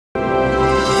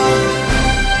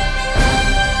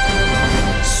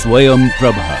Swayam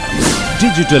Prabha.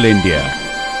 Digital India.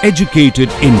 Educated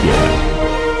India.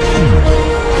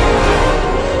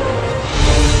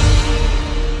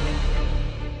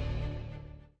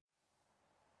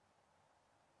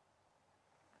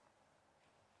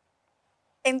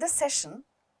 In this session,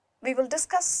 we will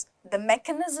discuss the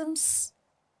mechanisms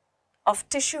of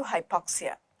tissue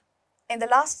hypoxia. In the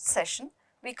last session,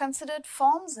 we considered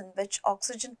forms in which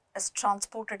oxygen is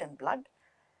transported in blood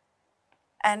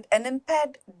and an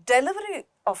impaired delivery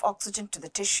of oxygen to the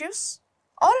tissues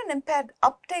or an impaired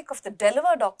uptake of the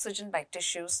delivered oxygen by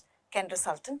tissues can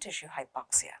result in tissue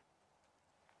hypoxia.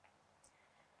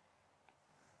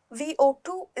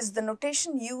 VO2 is the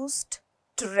notation used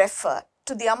to refer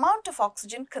to the amount of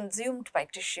oxygen consumed by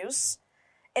tissues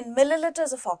in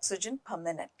milliliters of oxygen per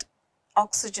minute.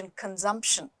 Oxygen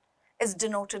consumption is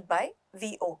denoted by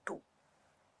VO2.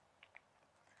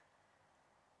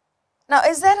 Now,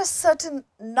 is there a certain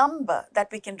number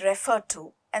that we can refer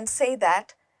to and say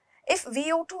that if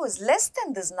VO2 is less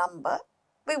than this number,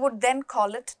 we would then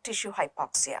call it tissue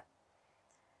hypoxia?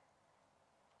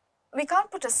 We can't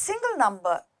put a single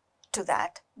number to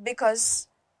that because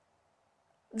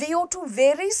VO2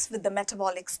 varies with the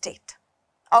metabolic state.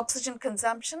 Oxygen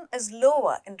consumption is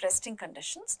lower in resting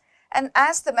conditions, and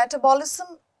as the metabolism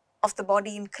of the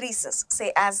body increases,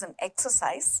 say as in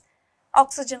exercise,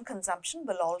 oxygen consumption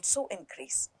will also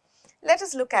increase. Let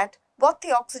us look at what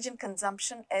the oxygen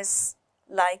consumption is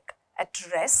like at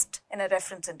rest in a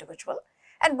reference individual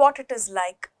and what it is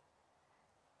like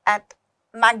at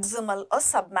maximal or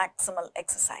submaximal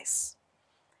exercise.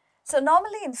 So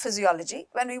normally in physiology,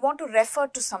 when we want to refer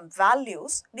to some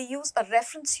values, we use a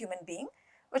reference human being,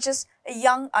 which is a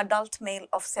young adult male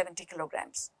of 70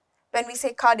 kilograms. When we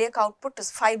say cardiac output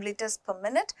is 5 liters per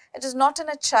minute, it is not in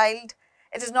a child,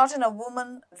 it is not in a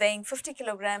woman weighing 50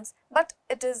 kilograms, but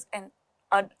it is an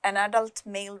adult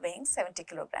male weighing 70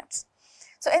 kilograms.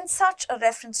 So in such a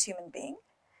reference human being,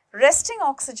 resting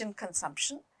oxygen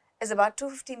consumption is about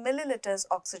 250 milliliters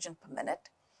oxygen per minute,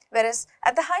 whereas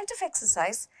at the height of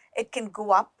exercise, it can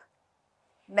go up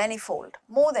manifold,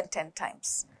 more than 10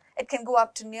 times. It can go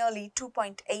up to nearly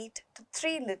 2.8 to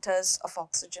 3 liters of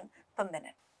oxygen per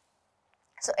minute.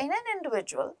 So in an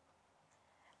individual,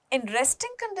 in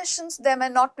resting conditions, there may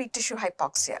not be tissue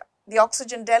hypoxia. The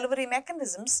oxygen delivery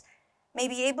mechanisms may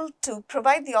be able to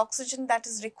provide the oxygen that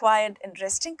is required in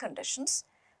resting conditions,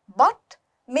 but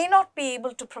may not be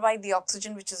able to provide the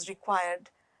oxygen which is required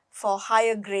for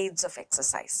higher grades of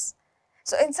exercise.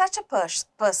 So in such a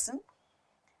person,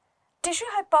 tissue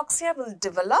hypoxia will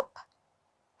develop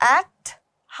at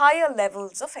higher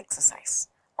levels of exercise,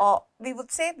 or we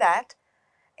would say that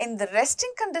in the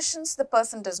resting conditions, the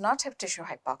person does not have tissue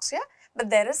hypoxia, but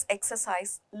there is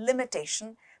exercise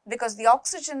limitation because the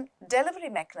oxygen delivery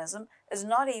mechanism is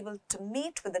not able to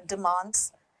meet with the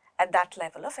demands at that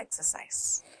level of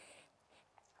exercise.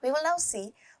 We will now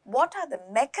see what are the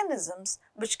mechanisms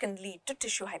which can lead to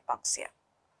tissue hypoxia.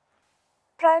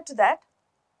 Prior to that,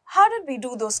 how did we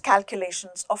do those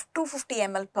calculations of 250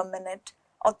 ml per minute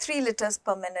or 3 liters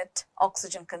per minute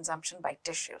oxygen consumption by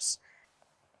tissues?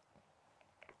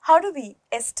 How do we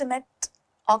estimate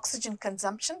oxygen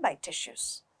consumption by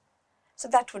tissues? So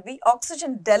that would be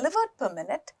oxygen delivered per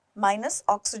minute minus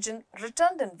oxygen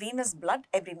returned in venous blood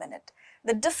every minute.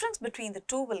 The difference between the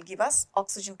two will give us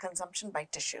oxygen consumption by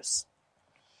tissues.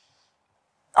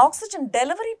 Oxygen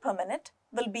delivery per minute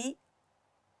will be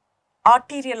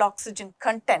arterial oxygen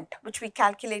content, which we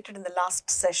calculated in the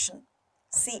last session,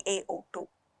 CaO2,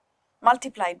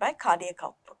 multiplied by cardiac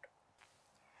output.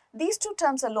 These two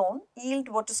terms alone yield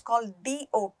what is called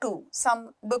DO2.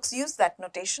 Some books use that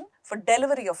notation for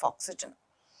delivery of oxygen.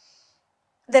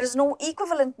 There is no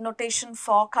equivalent notation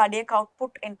for cardiac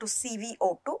output into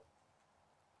CVO2.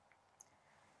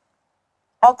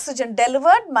 Oxygen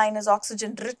delivered minus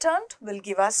oxygen returned will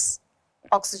give us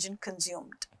oxygen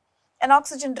consumed. And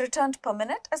oxygen returned per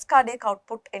minute is cardiac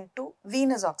output into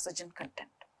venous oxygen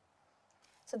content.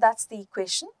 So that's the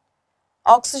equation.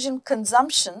 Oxygen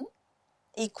consumption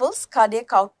equals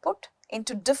cardiac output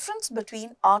into difference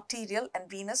between arterial and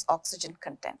venous oxygen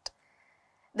content.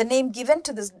 The name given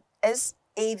to this is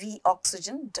AV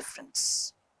oxygen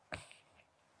difference.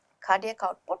 Cardiac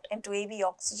output into AV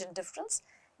oxygen difference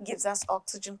gives us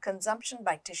oxygen consumption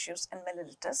by tissues in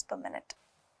milliliters per minute.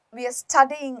 We are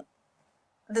studying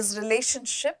this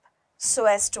relationship so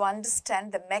as to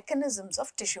understand the mechanisms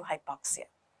of tissue hypoxia.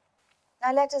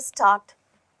 Now let us start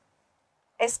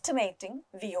estimating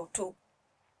VO2.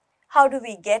 How do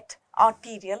we get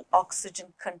arterial oxygen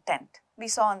content? We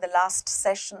saw in the last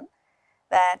session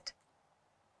that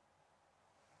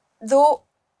though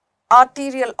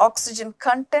arterial oxygen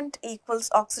content equals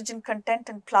oxygen content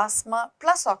in plasma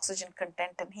plus oxygen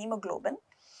content in hemoglobin.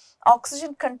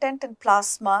 Oxygen content in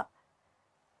plasma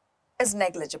is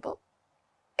negligible.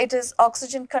 It is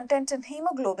oxygen content in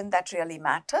hemoglobin that really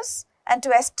matters, and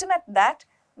to estimate that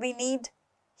we need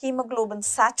hemoglobin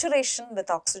saturation with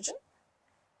oxygen,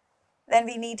 then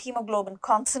we need hemoglobin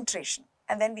concentration,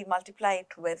 and then we multiply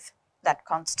it with that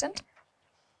constant.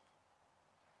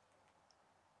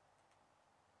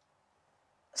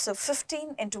 So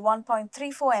 15 into 1.34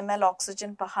 ml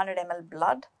oxygen per 100 ml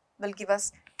blood will give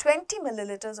us 20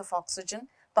 milliliters of oxygen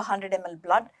per 100 ml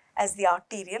blood as the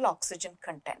arterial oxygen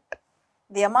content.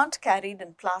 The amount carried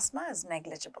in plasma is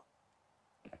negligible.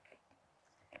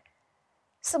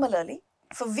 Similarly,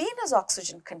 for venous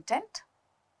oxygen content,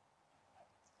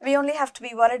 we only have to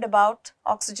be worried about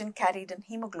oxygen carried in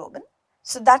hemoglobin.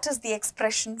 So that is the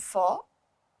expression for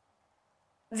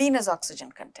venous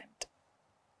oxygen content.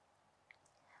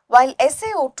 While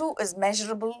SaO2 is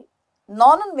measurable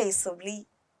non-invasively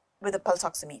with a pulse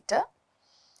oximeter,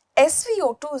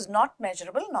 SvO2 is not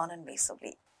measurable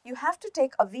non-invasively. You have to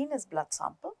take a venous blood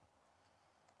sample,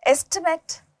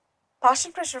 estimate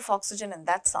partial pressure of oxygen in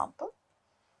that sample,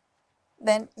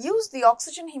 then use the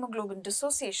oxygen hemoglobin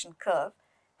dissociation curve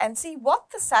and see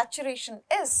what the saturation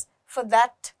is for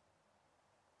that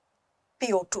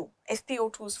PO2. If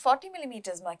PO2 is 40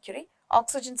 millimeters mercury,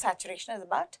 oxygen saturation is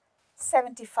about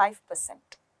 75%.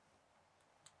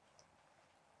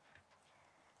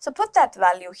 So put that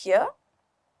value here,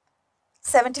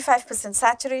 75%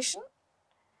 saturation,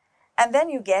 and then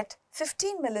you get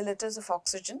 15 milliliters of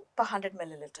oxygen per 100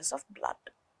 milliliters of blood.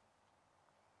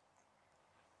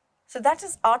 So that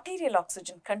is arterial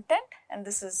oxygen content, and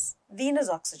this is venous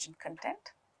oxygen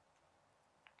content.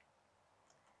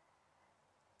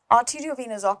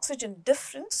 Arteriovenous oxygen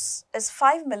difference is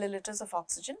 5 milliliters of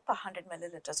oxygen per 100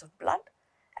 milliliters of blood,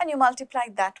 and you multiply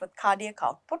that with cardiac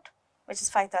output, which is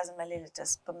 5000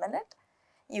 milliliters per minute.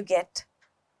 You get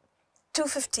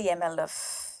 250 ml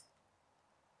of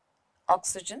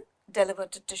oxygen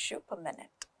delivered to tissue per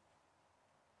minute.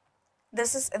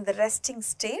 This is in the resting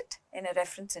state in a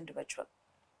reference individual.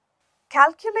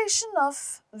 Calculation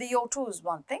of VO2 is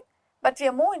one thing, but we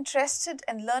are more interested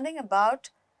in learning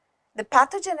about the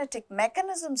pathogenetic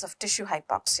mechanisms of tissue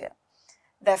hypoxia.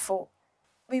 Therefore,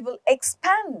 we will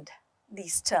expand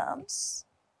these terms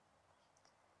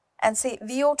and say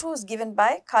VO2 is given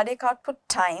by cardiac output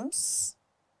times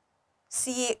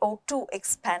CaO2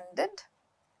 expanded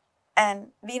and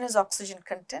venous oxygen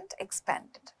content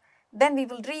expanded. Then we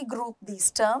will regroup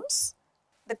these terms.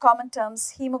 The common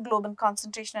terms hemoglobin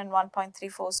concentration and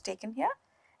 1.34 is taken here,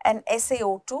 and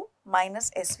SaO2 minus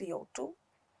SvO2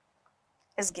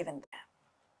 is given there.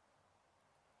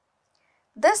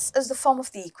 This is the form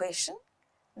of the equation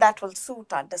that will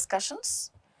suit our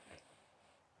discussions.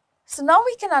 So now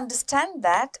we can understand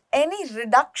that any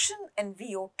reduction in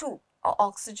VO2 or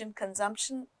oxygen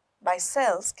consumption by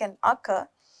cells can occur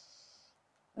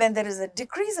when there is a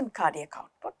decrease in cardiac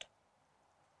output,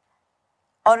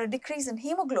 or a decrease in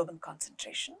hemoglobin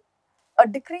concentration, a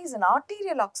decrease in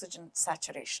arterial oxygen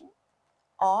saturation,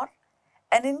 or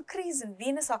an increase in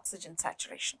venous oxygen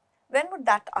saturation. When would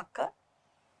that occur?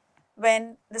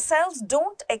 When the cells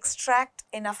don't extract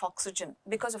enough oxygen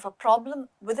because of a problem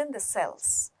within the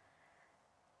cells,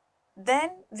 then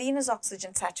venous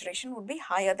oxygen saturation would be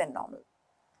higher than normal,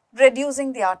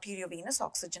 reducing the arteriovenous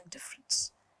oxygen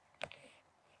difference.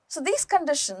 So these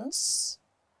conditions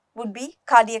would be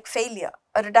cardiac failure.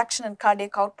 A reduction in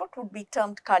cardiac output would be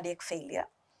termed cardiac failure.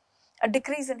 A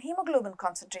decrease in hemoglobin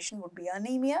concentration would be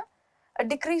anemia. A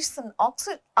decrease in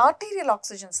arterial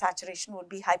oxygen saturation would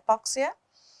be hypoxia.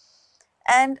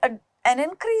 And an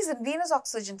increase in venous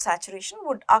oxygen saturation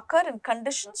would occur in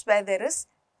conditions where there is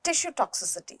tissue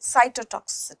toxicity,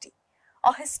 cytotoxicity,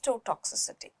 or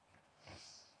histotoxicity.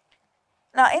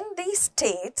 Now, in these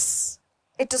states,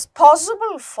 it is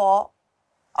possible for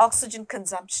oxygen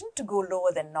consumption to go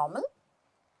lower than normal.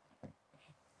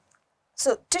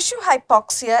 So, tissue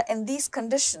hypoxia in these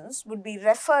conditions would be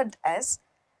referred as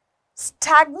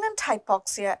stagnant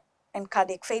hypoxia and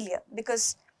cardiac failure,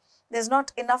 because there is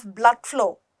not enough blood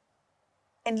flow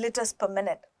in liters per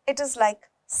minute. It is like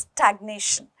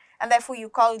stagnation, and therefore you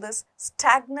call this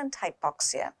stagnant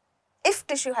hypoxia. If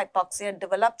tissue hypoxia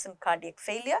develops in cardiac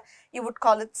failure, you would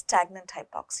call it stagnant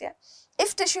hypoxia.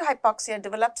 If tissue hypoxia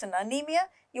develops in anemia,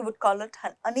 you would call it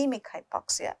anemic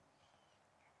hypoxia.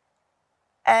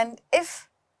 And if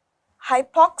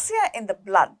hypoxia in the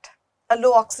blood, a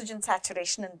low oxygen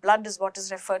saturation in blood is what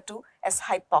is referred to as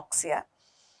hypoxia.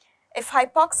 If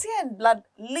hypoxia in blood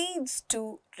leads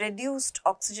to reduced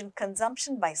oxygen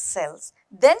consumption by cells,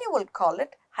 then you will call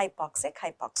it hypoxic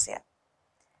hypoxia.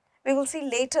 We will see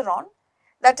later on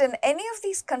that in any of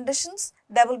these conditions,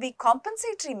 there will be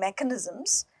compensatory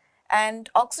mechanisms and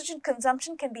oxygen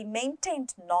consumption can be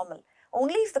maintained normal.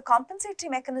 Only if the compensatory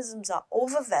mechanisms are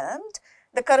overwhelmed,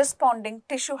 the corresponding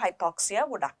tissue hypoxia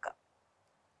would occur.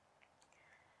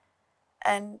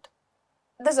 And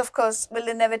this, of course, will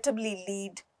inevitably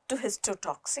lead to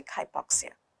histotoxic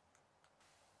hypoxia.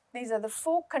 These are the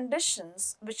 4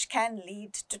 conditions which can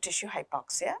lead to tissue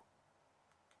hypoxia.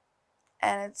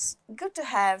 And it's good to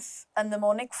have a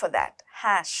mnemonic for that,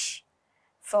 HASH,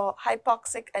 for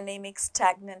hypoxic, anemic,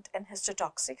 stagnant and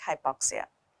histotoxic hypoxia.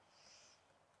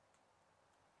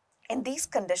 In these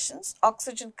conditions,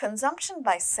 oxygen consumption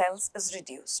by cells is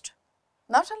reduced.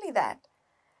 Not only that,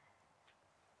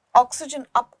 oxygen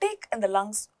uptake in the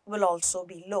lungs will also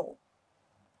be low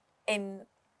in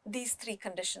these 3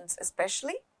 conditions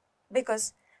especially,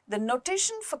 because the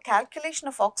notation for calculation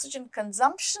of oxygen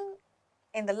consumption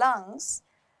in the lungs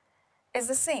is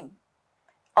the same.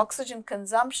 Oxygen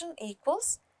consumption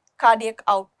equals cardiac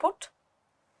output,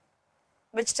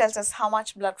 which tells us how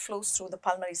much blood flows through the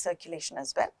pulmonary circulation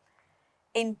as well,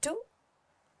 into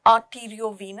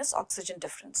arteriovenous oxygen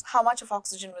difference. How much of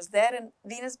oxygen was there in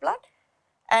venous blood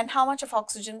and how much of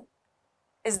oxygen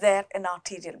is there in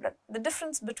arterial blood. The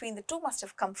difference between the two must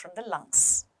have come from the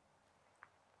lungs.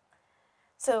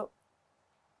 So,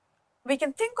 we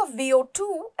can think of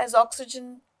VO2 as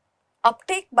oxygen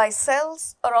uptake by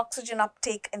cells or oxygen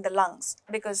uptake in the lungs,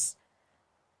 because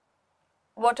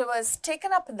whatever is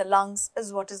taken up in the lungs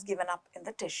is what is given up in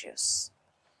the tissues.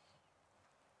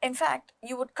 In fact,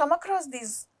 you would come across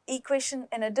these equation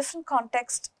in a different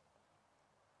context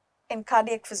in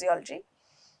cardiac physiology.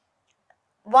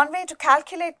 One way to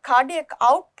calculate cardiac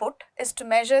output is to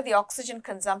measure the oxygen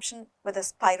consumption with a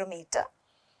spirometer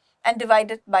and divide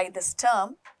it by this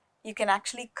term. You can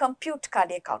actually compute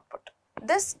cardiac output.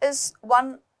 This is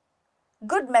one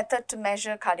good method to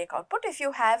measure cardiac output if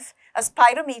you have a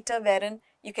spirometer wherein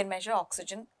you can measure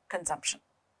oxygen consumption.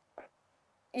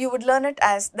 You would learn it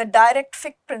as the direct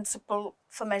Fick principle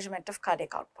for measurement of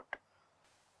cardiac output.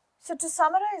 So, to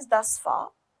summarize thus far,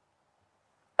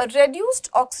 a reduced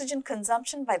oxygen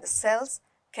consumption by the cells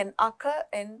can occur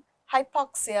in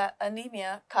hypoxia,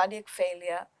 anemia, cardiac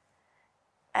failure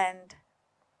and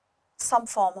some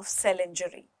form of cell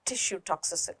injury, tissue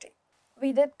toxicity.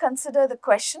 We did consider the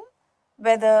question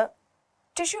whether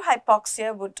tissue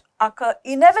hypoxia would occur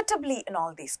inevitably in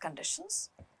all these conditions.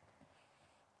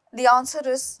 The answer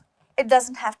is it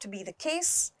doesn't have to be the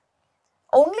case.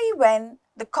 Only when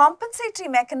the compensatory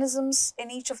mechanisms in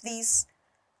each of these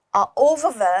are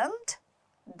overwhelmed,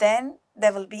 then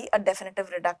there will be a definitive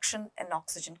reduction in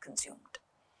oxygen consumed.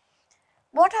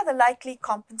 What are the likely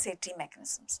compensatory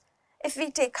mechanisms? If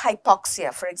we take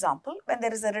hypoxia, for example, when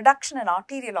there is a reduction in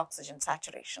arterial oxygen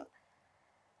saturation,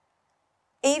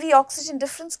 AV oxygen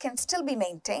difference can still be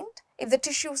maintained if the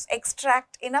tissues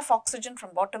extract enough oxygen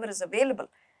from whatever is available.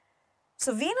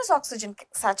 So, venous oxygen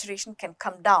saturation can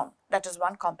come down. That is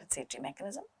one compensatory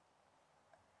mechanism.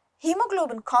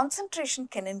 Hemoglobin concentration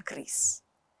can increase.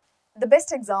 The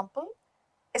best example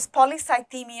is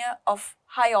polycythemia of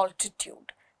high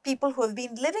altitude. People who have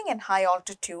been living in high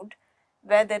altitude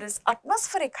where there is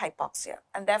atmospheric hypoxia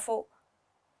and therefore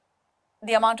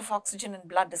the amount of oxygen in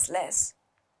blood is less.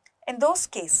 In those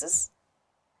cases,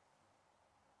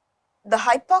 the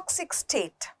hypoxic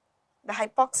state, the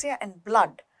hypoxia in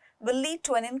blood, will lead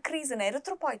to an increase in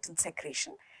erythropoietin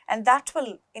secretion, and that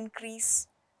will increase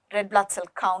red blood cell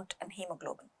count and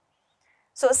hemoglobin.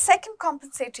 So, a second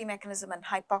compensatory mechanism in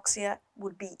hypoxia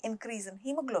would be increase in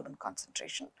hemoglobin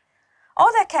concentration,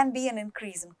 or there can be an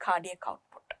increase in cardiac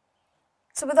output.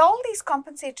 So, with all these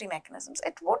compensatory mechanisms,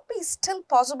 it would be still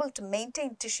possible to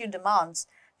maintain tissue demands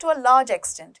to a large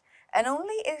extent, and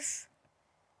only if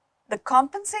the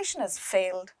compensation has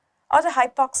failed or the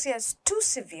hypoxia is too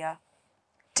severe,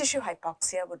 tissue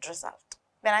hypoxia would result.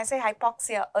 When I say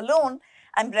hypoxia alone,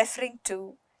 I am referring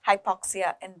to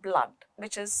hypoxia in blood,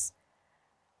 which is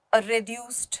a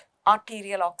reduced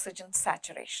arterial oxygen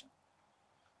saturation.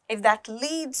 If that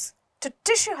leads to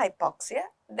tissue hypoxia,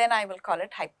 then I will call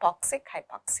it hypoxic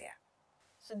hypoxia.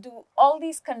 So, do all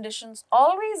these conditions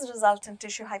always result in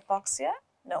tissue hypoxia?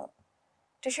 No.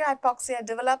 Tissue hypoxia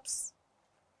develops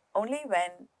only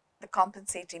when the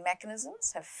compensatory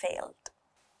mechanisms have failed.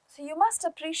 So, you must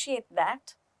appreciate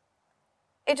that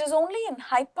it is only in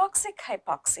hypoxic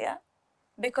hypoxia,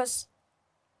 because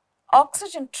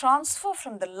oxygen transfer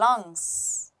from the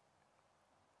lungs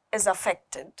is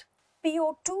affected,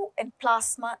 PO2 in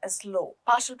plasma is low.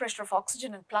 Partial pressure of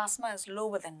oxygen in plasma is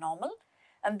lower than normal,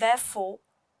 and therefore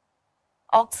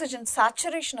oxygen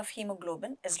saturation of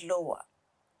hemoglobin is lower.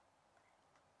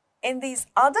 In these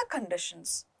other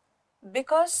conditions,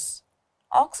 because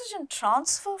oxygen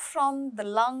transfer from the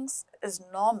lungs is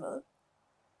normal,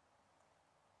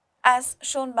 as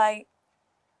shown by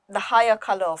the higher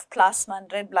color of plasma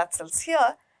and red blood cells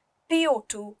here,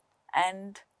 PO2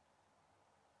 and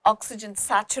oxygen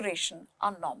saturation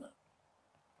are normal.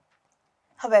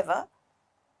 However,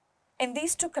 in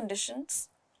these two conditions,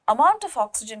 amount of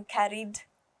oxygen carried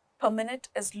per minute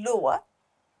is lower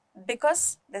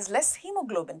because there's less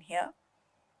hemoglobin here,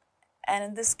 and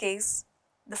in this case,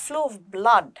 the flow of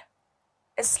blood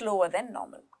is slower than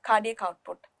normal. Cardiac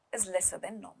output is lesser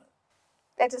than normal.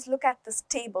 Let us look at this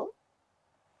table.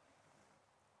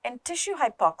 In tissue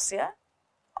hypoxia,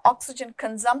 oxygen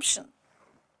consumption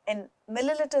in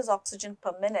milliliters oxygen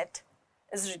per minute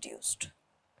is reduced.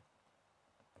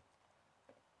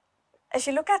 If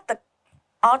you look at the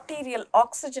arterial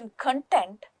oxygen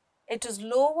content, it is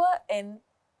lower in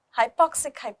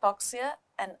hypoxic hypoxia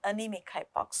and anemic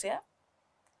hypoxia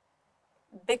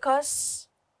because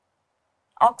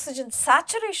oxygen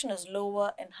saturation is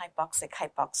lower in hypoxic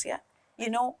hypoxia. You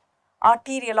know,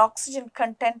 arterial oxygen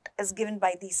content is given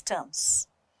by these terms.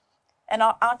 And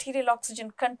our arterial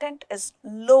oxygen content is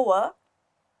lower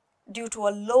due to a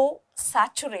low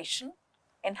saturation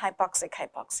in hypoxic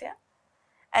hypoxia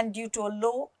and due to a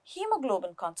low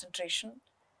hemoglobin concentration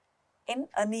in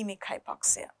anemic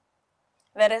hypoxia.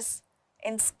 Whereas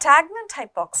in stagnant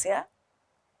hypoxia,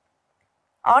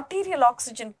 arterial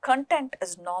oxygen content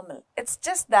is normal. It's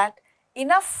just that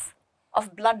enough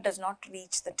of blood does not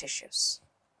reach the tissues.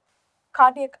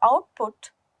 Cardiac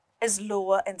output is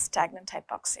lower in stagnant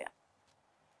hypoxia.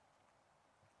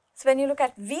 So when you look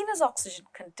at venous oxygen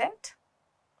content,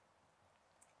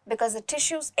 because the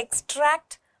tissues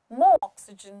extract more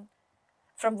oxygen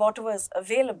from whatever is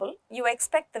available, you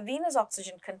expect the venous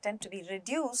oxygen content to be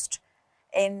reduced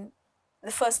in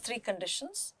the first three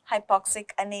conditions: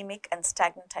 hypoxic, anemic and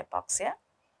stagnant hypoxia.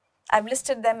 I've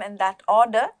listed them in that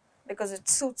order because it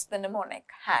suits the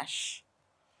mnemonic hash.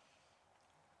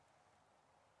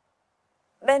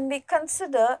 When we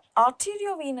consider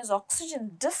arteriovenous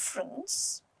oxygen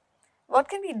difference, what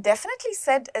can be definitely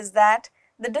said is that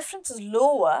the difference is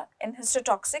lower in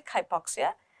histotoxic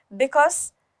hypoxia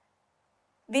because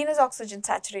venous oxygen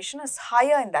saturation is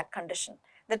higher in that condition.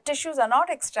 The tissues are not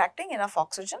extracting enough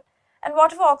oxygen, and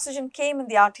whatever oxygen came in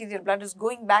the arterial blood is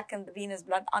going back in the venous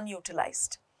blood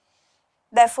unutilized.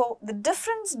 Therefore, the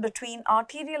difference between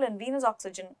arterial and venous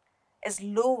oxygen is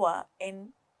lower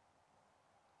in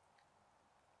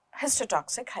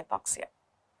histotoxic hypoxia.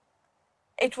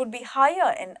 It would be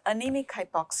higher in anemic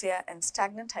hypoxia and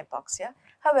stagnant hypoxia.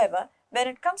 However, when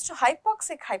it comes to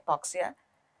hypoxic hypoxia,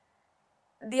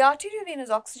 the arteriovenous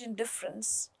oxygen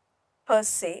difference per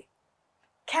se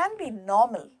can be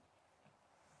normal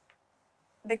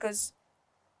because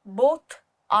both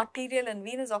arterial and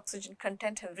venous oxygen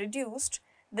content have reduced.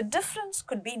 The difference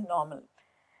could be normal.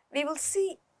 We will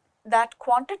see that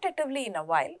quantitatively in a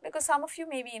while because some of you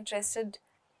may be interested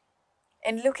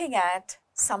in looking at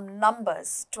some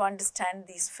numbers to understand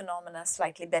these phenomena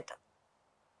slightly better.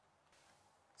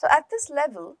 So at this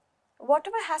level,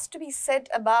 whatever has to be said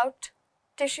about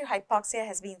tissue hypoxia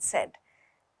has been said.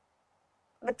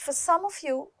 But for some of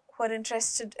you who are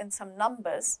interested in some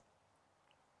numbers,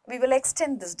 we will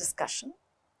extend this discussion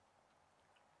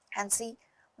and see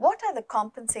what are the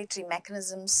compensatory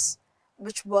mechanisms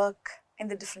which work in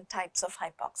the different types of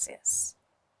hypoxias.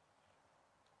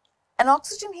 An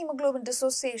oxygen hemoglobin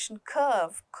dissociation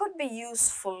curve could be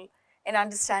useful in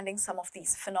understanding some of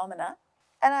these phenomena,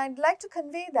 and I'd like to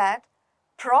convey that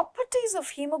properties of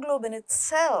hemoglobin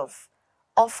itself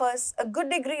offers a good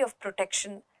degree of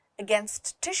protection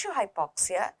against tissue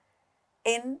hypoxia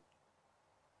in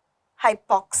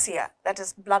hypoxia, that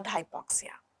is blood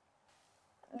hypoxia.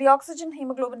 The oxygen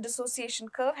hemoglobin dissociation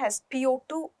curve has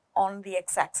PO2 on the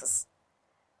x-axis,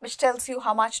 which tells you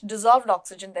how much dissolved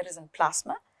oxygen there is in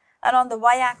plasma, and on the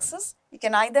y-axis you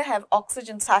can either have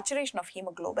oxygen saturation of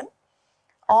hemoglobin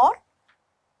or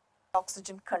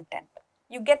oxygen content.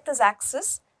 You get this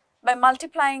axis by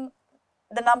multiplying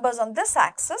the numbers on this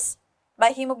axis by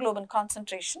hemoglobin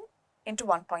concentration into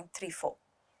 1.34.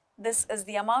 This is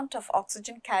the amount of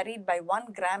oxygen carried by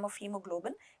 1 gram of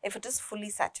hemoglobin if it is fully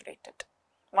saturated,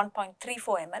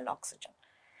 1.34 ml oxygen.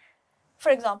 For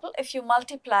example, if you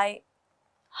multiply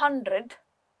 100%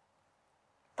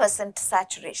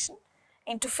 saturation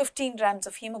into 15 grams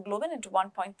of hemoglobin into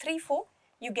 1.34,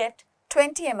 you get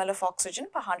 20 ml of oxygen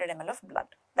per 100 ml of blood.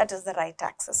 that is the right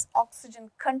axis,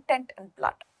 oxygen content in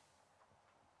blood.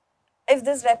 If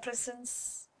this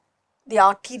represents the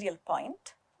arterial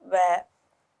point where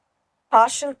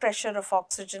partial pressure of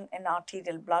oxygen in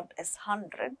arterial blood is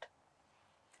 100,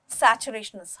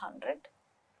 saturation is 100,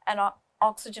 and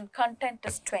oxygen content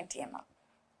is 20 ml.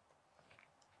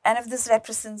 And if this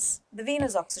represents the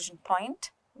venous oxygen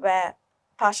point where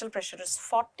partial pressure is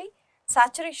 40,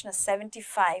 saturation is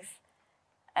 75,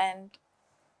 and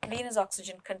venous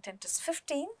oxygen content is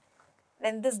 15,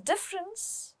 then this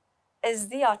difference is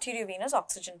the arteriovenous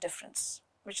oxygen difference,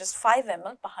 which is 5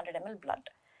 ml per 100 ml blood.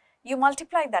 You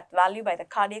multiply that value by the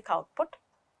cardiac output,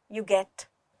 you get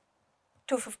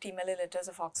 250 milliliters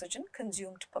of oxygen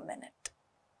consumed per minute.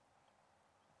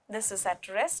 This is at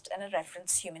rest in a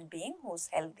reference human being who is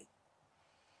healthy.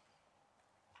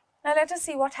 Now let us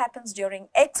see what happens during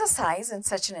exercise in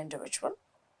such an individual.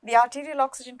 The arterial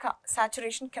oxygen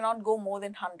saturation cannot go more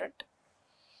than 100.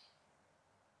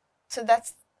 So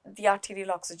that's the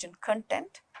arterial oxygen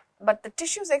content, but the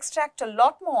tissues extract a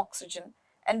lot more oxygen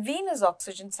and venous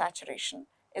oxygen saturation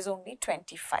is only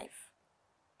 25.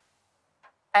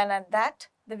 And at that,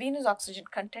 the venous oxygen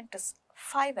content is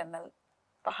 5 ml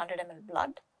per 100 ml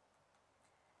blood.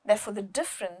 Therefore, the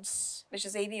difference, which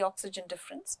is AV oxygen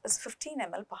difference, is 15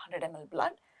 ml per 100 ml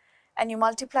blood, and you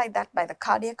multiply that by the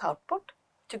cardiac output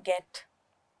to get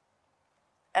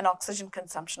an oxygen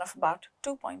consumption of about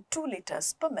 2.2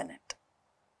 liters per minute.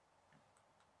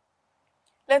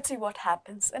 Let's see what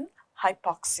happens in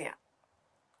hypoxia.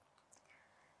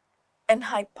 In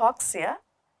hypoxia,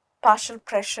 partial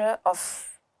pressure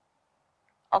of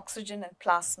oxygen in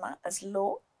plasma is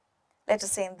low. Let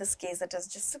us say in this case it is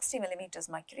just 60 millimeters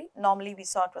mercury. Normally we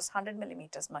saw it was 100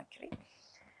 millimeters mercury.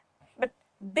 But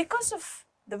because of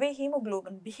the way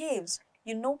hemoglobin behaves,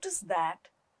 you notice that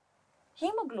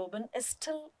hemoglobin is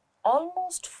still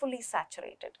almost fully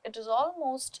saturated. It is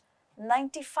almost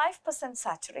 95%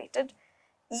 saturated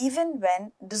even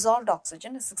when dissolved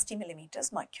oxygen is 60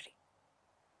 millimeters mercury.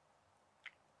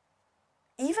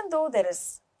 Even though there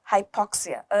is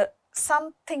hypoxia,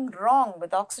 something wrong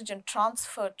with oxygen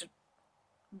transfer to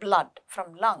blood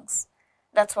from lungs,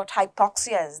 that's what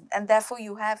hypoxia is, and therefore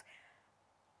you have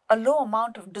a low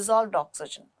amount of dissolved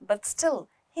oxygen, but still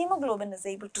hemoglobin is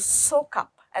able to soak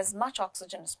up as much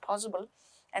oxygen as possible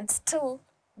and still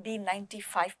be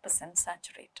 95%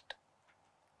 saturated.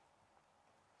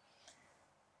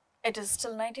 It is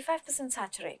still 95%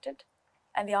 saturated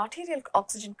and the arterial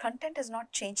oxygen content has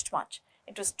not changed much.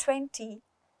 It was 20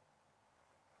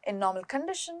 in normal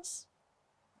conditions.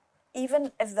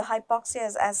 Even if the hypoxia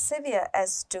is as severe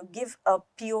as to give a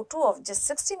PO2 of just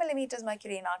 60 millimeters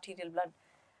mercury in arterial blood,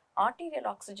 arterial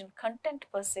oxygen content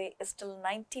per se is still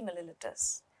 90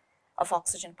 milliliters of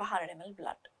oxygen per 100 ml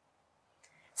blood.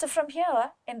 So from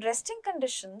here, in resting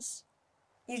conditions,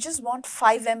 you just want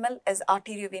 5 ml as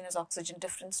arteriovenous oxygen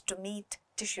difference to meet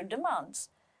tissue demands.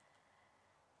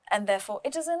 And therefore,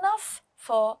 it is enough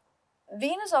for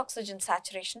venous oxygen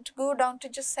saturation to go down to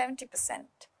just 70%.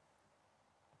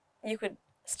 You could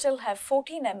still have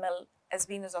 14 ml as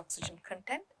venous oxygen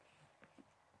content.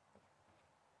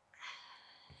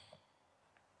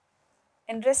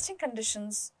 In resting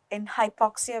conditions, in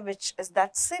hypoxia, which is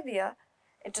that severe,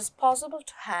 it is possible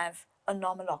to have a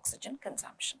normal oxygen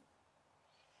consumption.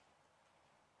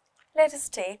 Let us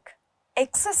take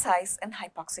exercise in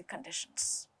hypoxic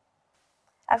conditions.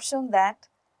 I've shown that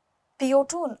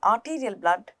PO2 in arterial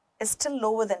blood is still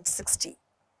lower than 60.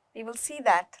 We will see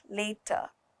that later.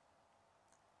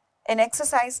 In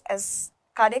exercise, as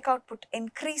cardiac output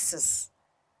increases,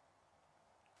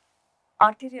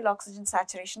 arterial oxygen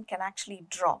saturation can actually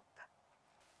drop.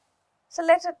 So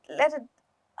let it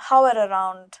hover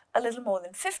around a little more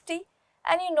than 50,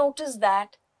 and you notice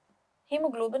that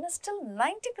hemoglobin is still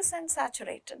 90%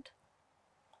 saturated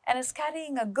and is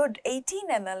carrying a good 18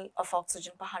 ml of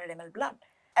oxygen per 100 ml blood.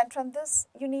 And from this,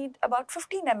 you need about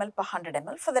 15 ml per 100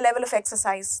 ml for the level of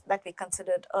exercise that we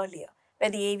considered earlier, where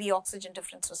the AV oxygen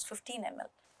difference was 15 ml.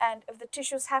 And if the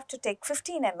tissues have to take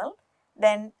 15 ml,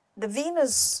 then the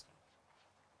venous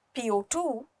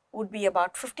PO2 would be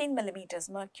about 15 millimeters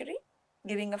mercury,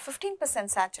 giving a 15%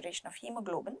 saturation of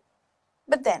hemoglobin.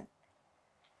 But then,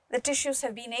 the tissues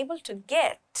have been able to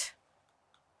get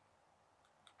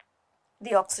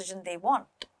the oxygen they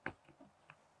want.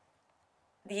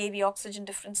 The AV oxygen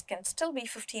difference can still be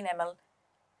 15 ml,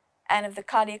 and if the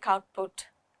cardiac output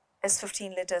is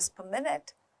 15 liters per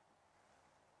minute,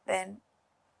 then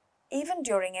even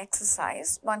during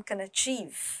exercise, one can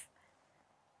achieve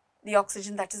the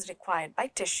oxygen that is required by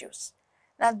tissues.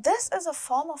 Now, this is a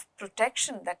form of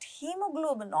protection that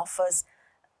hemoglobin offers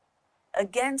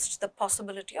against the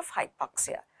possibility of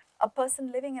hypoxia. A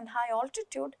person living in high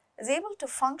altitude is able to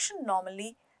function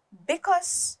normally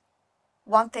because,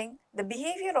 one thing, the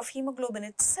behavior of hemoglobin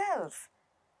itself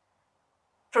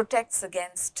protects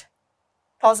against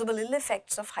possible ill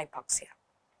effects of hypoxia.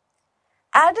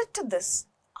 Added to this,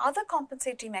 other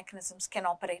compensatory mechanisms can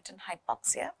operate in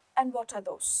hypoxia. And what are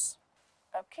those?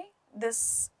 Okay,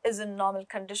 this is in normal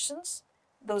conditions.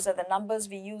 Those are the numbers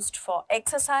we used for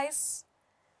exercise.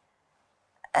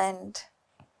 And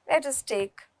let us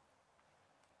take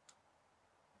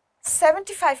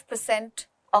 75%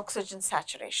 oxygen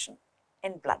saturation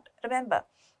in blood. Remember,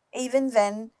 even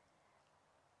when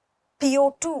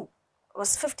PO2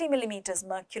 was 50 millimeters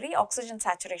mercury, oxygen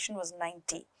saturation was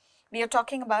 90. We are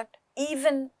talking about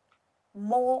even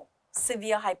more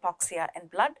severe hypoxia in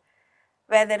blood,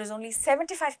 where there is only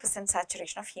 75%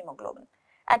 saturation of hemoglobin.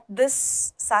 At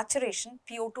this saturation,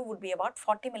 PO2 would be about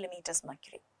 40 millimeters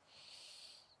mercury.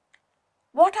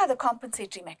 What are the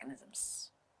compensatory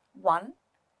mechanisms? One,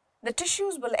 the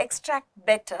tissues will extract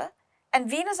better and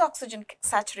venous oxygen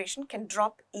saturation can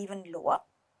drop even lower.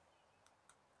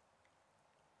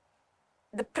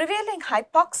 The prevailing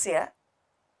hypoxia,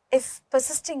 if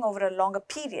persisting over a longer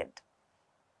period,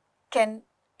 can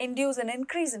induce an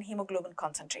increase in hemoglobin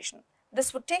concentration.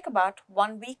 This would take about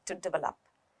 1 week to develop.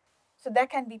 So there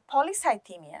can be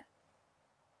polycythemia,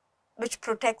 which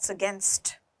protects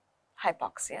against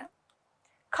hypoxia.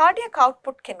 Cardiac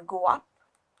output can go up,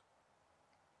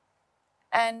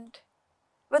 and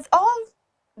with all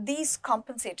these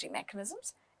compensatory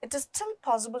mechanisms, it is still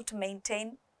possible to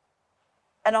maintain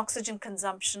an oxygen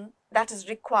consumption that is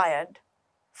required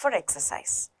for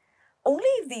exercise. Only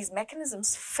if these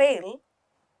mechanisms fail,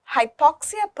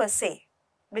 hypoxia per se,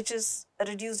 which is a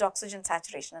reduced oxygen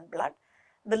saturation in blood,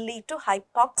 will lead to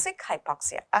hypoxic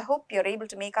hypoxia. I hope you are able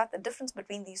to make out the difference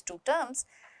between these two terms.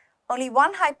 Only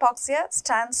one hypoxia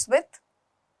stands with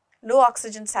low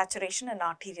oxygen saturation in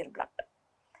arterial blood.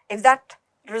 If that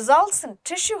results in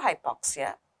tissue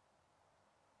hypoxia,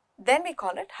 then we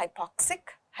call it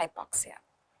hypoxic hypoxia.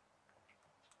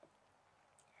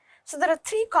 So there are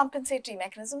three compensatory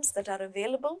mechanisms that are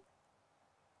available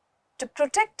to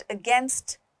protect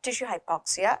against tissue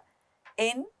hypoxia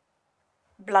in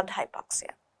blood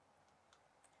hypoxia.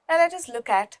 Now let us look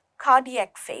at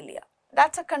cardiac failure.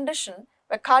 That's a condition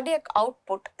where cardiac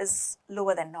output is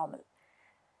lower than normal.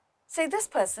 Say this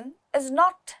person is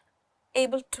not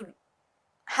able to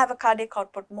have a cardiac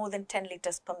output more than 10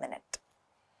 liters per minute.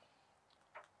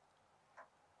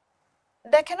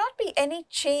 There cannot be any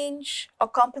change or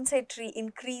compensatory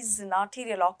increase in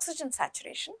arterial oxygen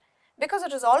saturation because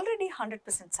it is already 100%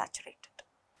 saturated.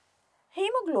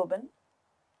 Hemoglobin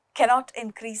cannot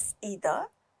increase either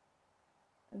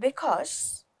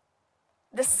because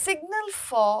the signal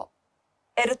for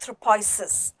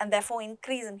erythropoiesis and therefore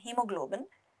increase in hemoglobin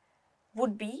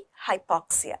would be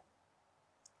hypoxia.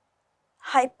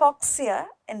 Hypoxia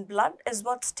in blood is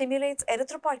what stimulates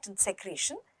erythropoietin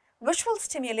secretion, which will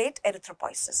stimulate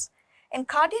erythropoiesis. In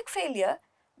cardiac failure,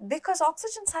 because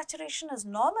oxygen saturation is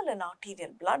normal in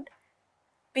arterial blood,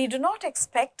 we do not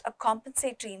expect a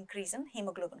compensatory increase in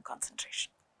hemoglobin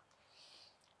concentration.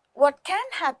 What can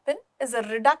happen is a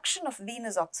reduction of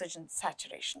venous oxygen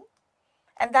saturation,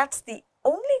 and that's the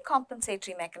only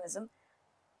compensatory mechanism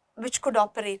which could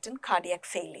operate in cardiac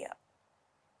failure.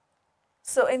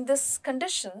 So in this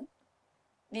condition,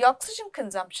 the oxygen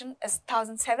consumption is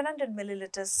 1700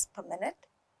 milliliters per minute.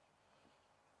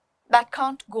 That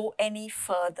can't go any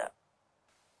further.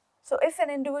 So if an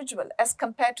individual, as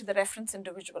compared to the reference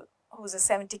individual who is a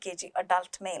 70 kg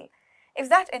adult male, if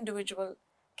that individual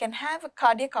can have a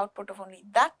cardiac output of only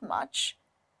that much,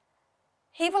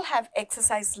 he will have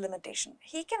exercise limitation.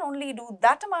 He can only do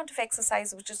that amount of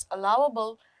exercise which is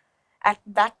allowable at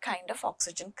that kind of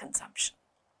oxygen consumption.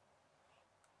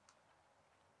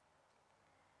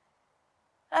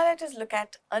 Now let us look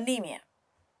at anemia.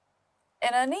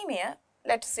 In anemia,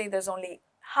 let us say there is only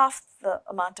half the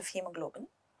amount of hemoglobin.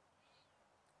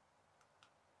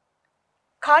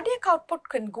 Cardiac output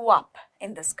can go up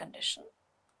in this condition.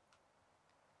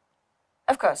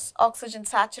 Of course, oxygen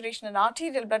saturation in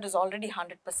arterial blood is already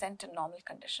 100% in normal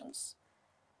conditions.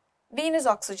 Venous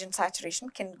oxygen saturation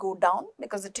can go down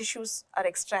because the tissues are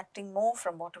extracting more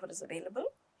from whatever is available.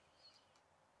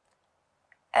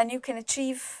 And you can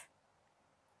achieve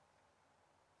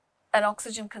an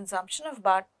oxygen consumption of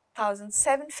about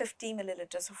 1750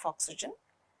 milliliters of oxygen,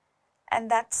 and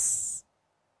that's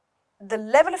the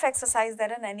level of exercise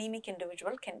that an anemic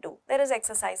individual can do. There is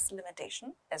exercise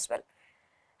limitation as well.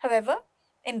 However,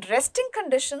 in resting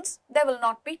conditions, there will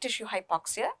not be tissue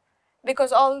hypoxia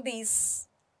because all these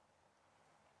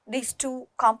these two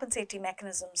compensatory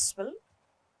mechanisms will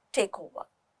take over.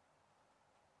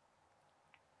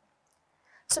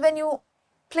 So when you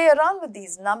play around with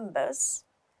these numbers,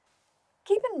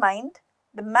 keep in mind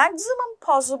the maximum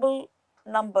possible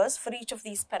numbers for each of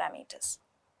these parameters.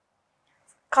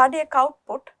 Cardiac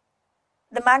output,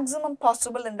 the maximum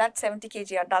possible in that 70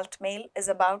 kg adult male is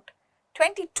about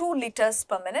 22 liters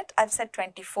per minute. I've said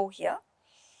 24 here.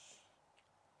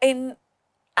 In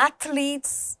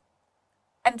athletes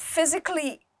and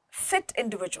physically fit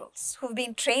individuals who've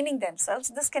been training themselves,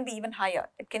 this can be even higher.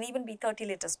 It can even be 30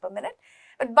 liters per minute.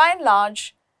 But by and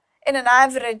large, in an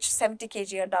average 70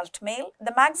 kg adult male,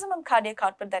 the maximum cardiac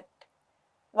output that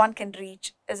one can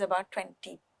reach is about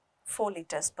 24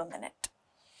 liters per minute.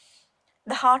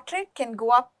 The heart rate can go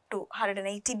up to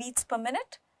 180 beats per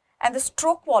minute, and the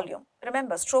stroke volume,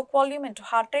 remember, stroke volume into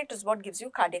heart rate is what gives you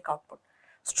cardiac output.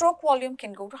 Stroke volume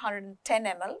can go to 110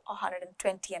 ml or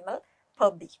 120 ml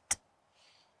per beat.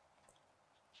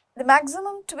 The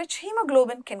maximum to which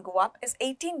hemoglobin can go up is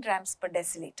 18 grams per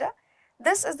deciliter.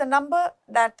 This is the number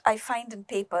that I find in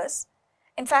papers.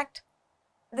 In fact,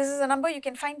 this is a number you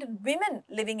can find in women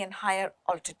living in higher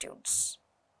altitudes.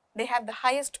 They have the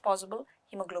highest possible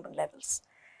hemoglobin levels.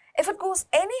 If it goes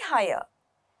any higher,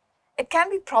 it can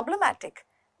be problematic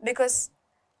because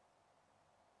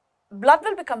blood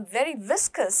will become very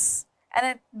viscous and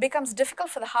it becomes difficult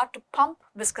for the heart to pump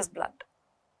viscous blood.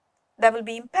 There will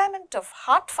be impairment of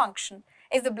heart function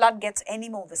if the blood gets any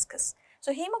more viscous.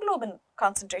 So hemoglobin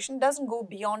concentration doesn't go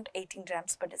beyond 18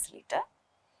 grams per deciliter.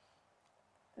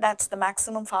 That's the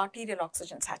maximum for arterial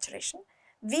oxygen saturation.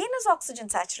 Venous oxygen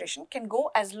saturation can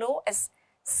go as low as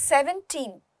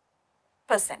 17%.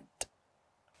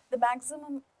 The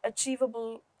maximum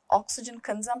achievable oxygen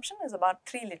consumption is about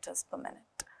 3 liters per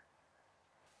minute.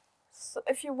 So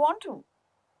if you want to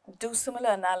do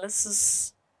similar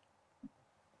analysis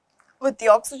with the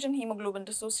oxygen hemoglobin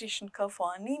dissociation curve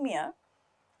for anemia,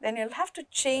 then you'll have to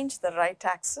change the right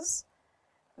axis,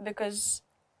 because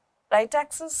right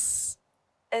axis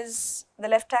is the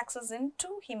left axis into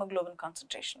hemoglobin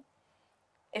concentration.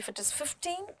 If it is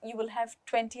 15, you will have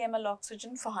 20 ml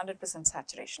oxygen for 100%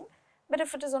 saturation. But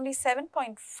if it is only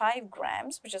 7.5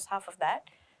 grams, which is half of that,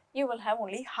 you will have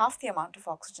only half the amount of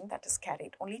oxygen that is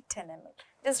carried, only 10 ml.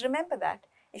 Just remember that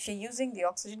if you're using the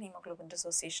oxygen hemoglobin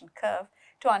dissociation curve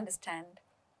to understand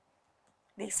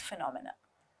these phenomena.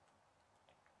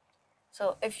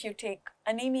 So if you take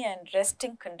anemia in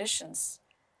resting conditions,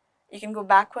 you can go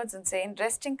backwards and say in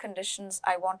resting conditions,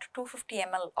 I want 250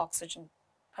 ml oxygen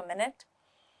per minute.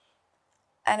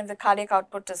 And if the cardiac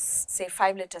output is say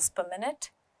 5 liters per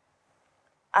minute,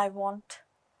 I want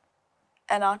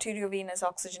an arteriovenous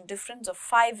oxygen difference of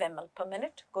 5 ml per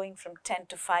minute, going from 10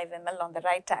 to 5 ml on the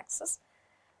right axis,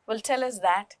 will tell us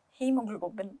that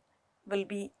hemoglobin will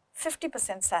be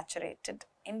 50% saturated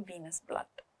in venous blood.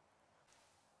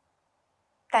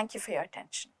 Thank you for your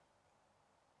attention.